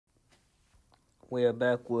We are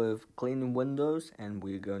back with cleaning windows, and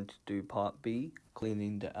we're going to do part B,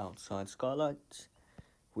 cleaning the outside skylights.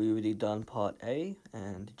 We already done part A,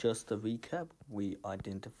 and just to recap, we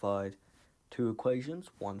identified two equations,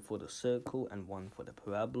 one for the circle and one for the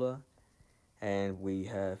parabola, and we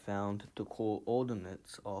have found the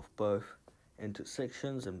coordinates of both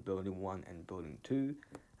intersections in building 1 and building 2,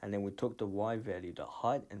 and then we took the y value, the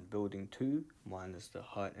height in building 2 minus the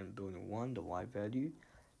height in building 1, the y value,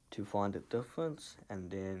 to find the difference,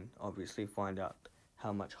 and then obviously find out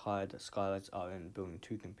how much higher the skylights are in building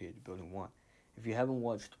 2 compared to building 1. If you haven't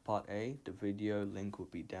watched part A, the video link will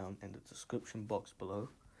be down in the description box below.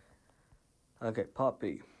 Okay, part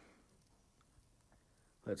B.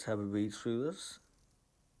 Let's have a read through this.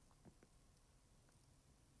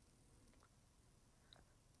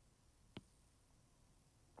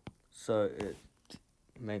 So it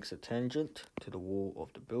makes a tangent to the wall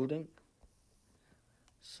of the building.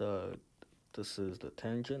 So this is the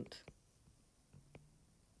tangent,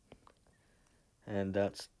 and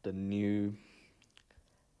that's the new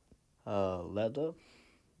ladder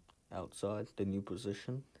outside, the new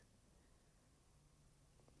position.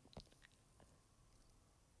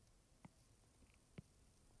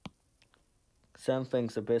 Sam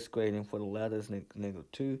thinks the best gradient for the ladder is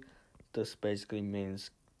 -2. This basically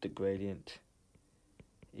means the gradient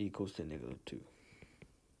equals to -2.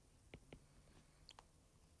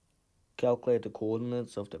 Calculate the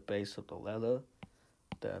coordinates of the base of the ladder.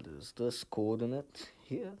 That is this coordinate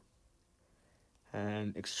here.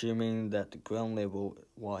 And assuming that the ground level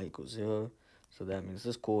y equals 0, so that means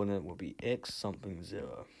this coordinate will be x something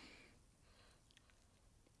 0.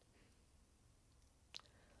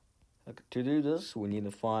 Okay, to do this, we need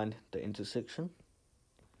to find the intersection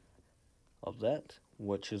of that,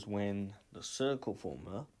 which is when the circle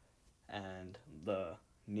formula and the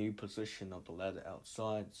new position of the ladder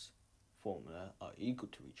outside's formula are equal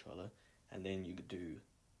to each other, and then you could do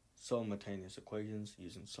simultaneous equations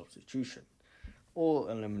using substitution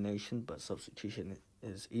or elimination, but substitution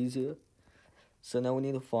is easier. So now we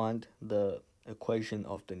need to find the equation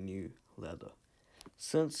of the new ladder.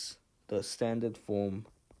 Since the standard form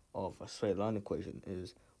of a straight line equation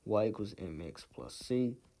is y equals mx plus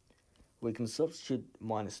c, we can substitute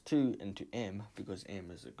 -2 into m because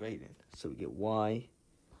m is a gradient. So we get y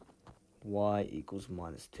equals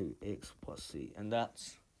 -2x plus c, and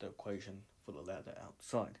that's the equation for the ladder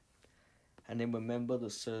outside. And then remember,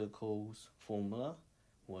 the circle's formula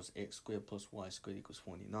was x squared plus y squared equals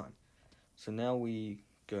 49. So now we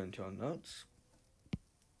go into our notes.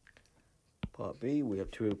 Part B, we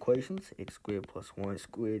have two equations, x squared plus y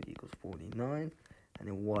squared equals 49, and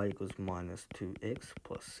then y equals -2x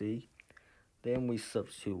plus c. Then we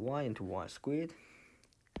substitute y into y squared.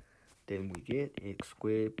 Then we get x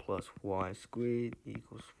squared plus y squared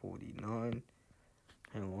equals 49.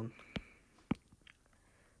 Hang on.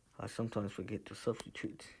 I sometimes forget to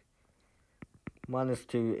substitute.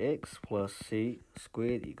 -2x plus c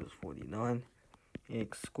squared equals 49.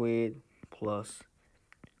 X squared plus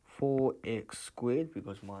 4x squared,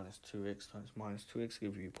 because -2x times -2x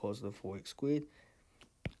gives you positive 4x squared.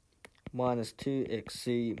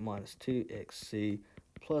 -2xc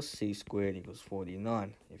plus c squared equals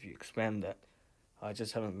 49. If you expand that, I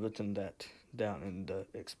just haven't written that down in the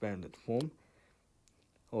expanded form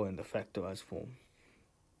or in the factorized form.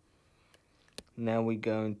 Now we're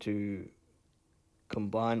going to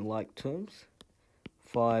combine like terms.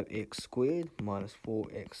 5x squared minus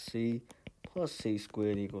 4xc plus c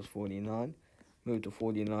squared equals 49. Move the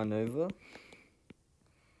 49 over.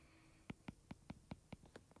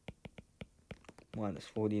 Minus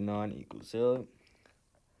 49 equals 0.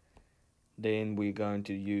 Then we're going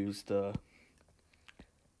to use the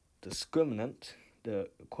discriminant, the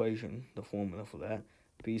equation, the formula for that,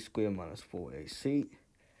 b squared minus 4ac,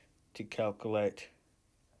 to calculate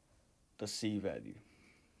the c value.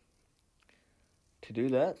 To do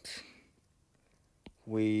that,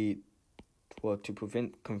 to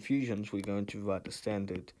prevent confusions, we're going to write the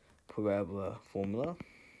standard parabola formula.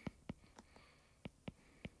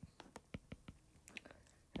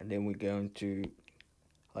 And then we're going to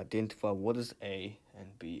identify what is A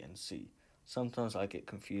and B and C. Sometimes I get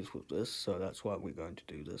confused with this, so that's why we're going to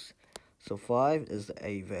do this. So 5 is the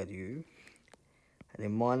A value, and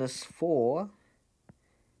then -4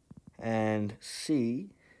 and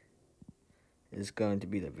C is going to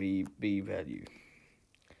be the B value,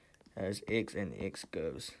 as x and x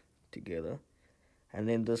goes together. And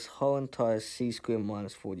then this whole entire c squared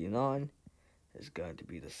minus 49 is going to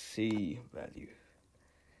be the C value.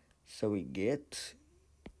 So we get,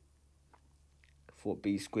 for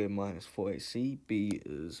b squared minus 4ac, b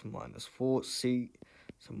is -4, c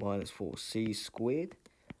So minus 4c squared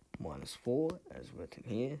minus 4 as written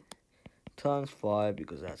here times 5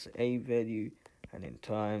 because that's the a value, and then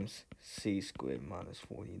times c squared minus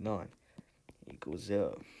 49 equals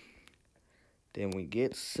 0. Then we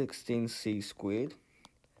get 16c squared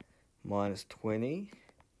minus 20,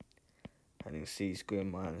 and then c squared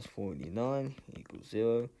minus 49 equals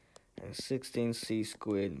 0, and 16c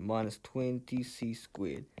squared minus 20c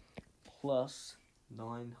squared plus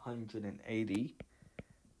 980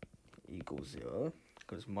 equals 0,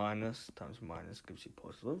 because minus times minus gives you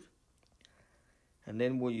positive. And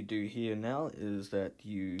then what you do here now is that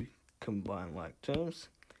you combine like terms.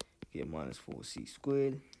 You get minus 4c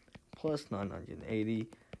squared plus 980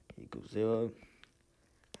 equals 0,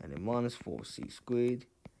 and then minus 4c squared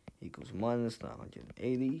equals minus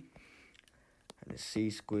 980, and then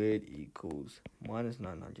c squared equals minus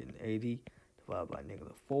 980 divided by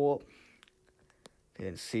negative 4.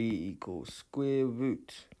 Then c equals square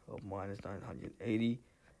root of minus 980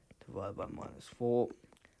 divided by minus 4.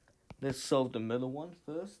 Let's solve the middle one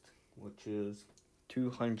first, which is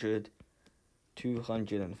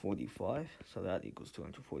 245. So that equals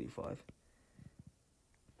 245.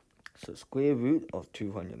 So square root of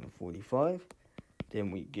 245. Then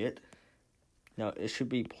we get, now it should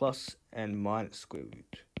be plus and minus square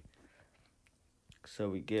root. So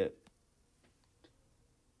we get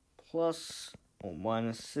plus or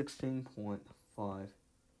minus 16.5.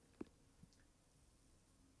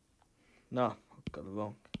 No, I got it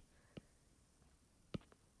wrong.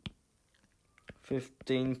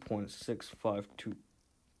 15.652.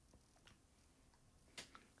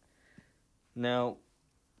 Now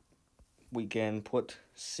we can put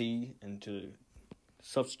c into,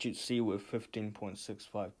 substitute c with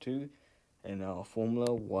 15.652 in our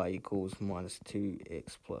formula. Y equals minus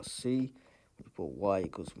 2x plus c. We put y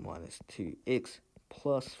equals minus 2x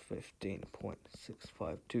plus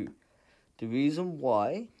 15.652. The reason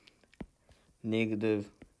why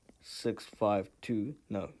negative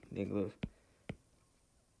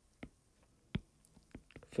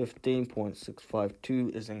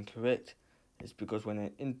 15.652 is incorrect is because when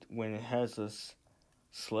it has this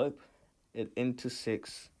slope, it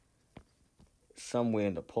intersects somewhere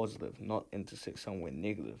in the positive, not intersects somewhere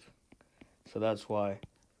negative. So that's why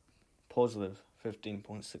positive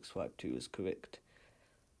 15.652 is correct.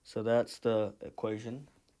 So that's the equation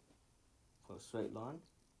for a straight line.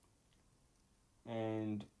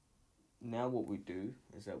 And now what we do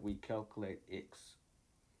is that we calculate x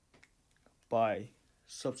by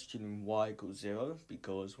substituting y equals 0,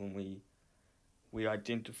 because when we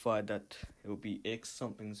identified that it will be x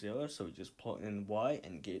something 0, so we just plot in y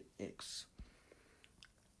and get x.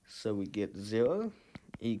 So we get 0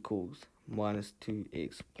 equals minus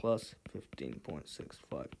 2x plus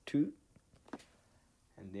 15.652,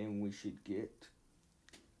 and then we should get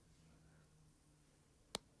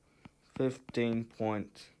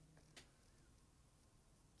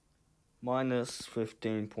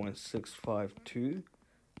 15.652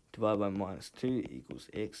 divided by minus 2 equals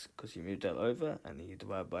x, because you move that over and then you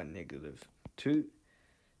divide by negative 2,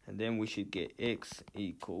 and then we should get x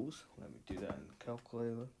equals, let me do that in the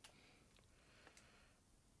calculator,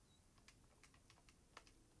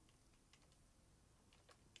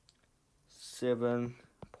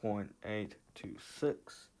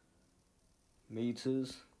 7.826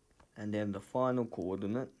 meters, and then the final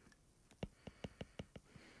coordinate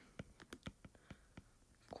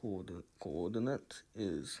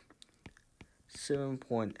is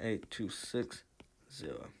 7.8260.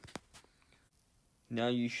 Now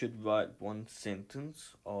you should write one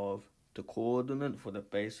sentence of the coordinate for the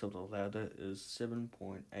base of the ladder is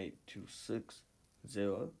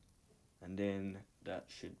 7.8260, and then that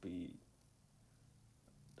should be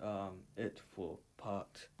it for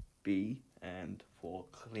part B and for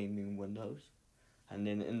cleaning windows. And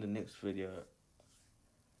then in the next video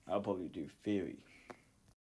I'll probably do theory.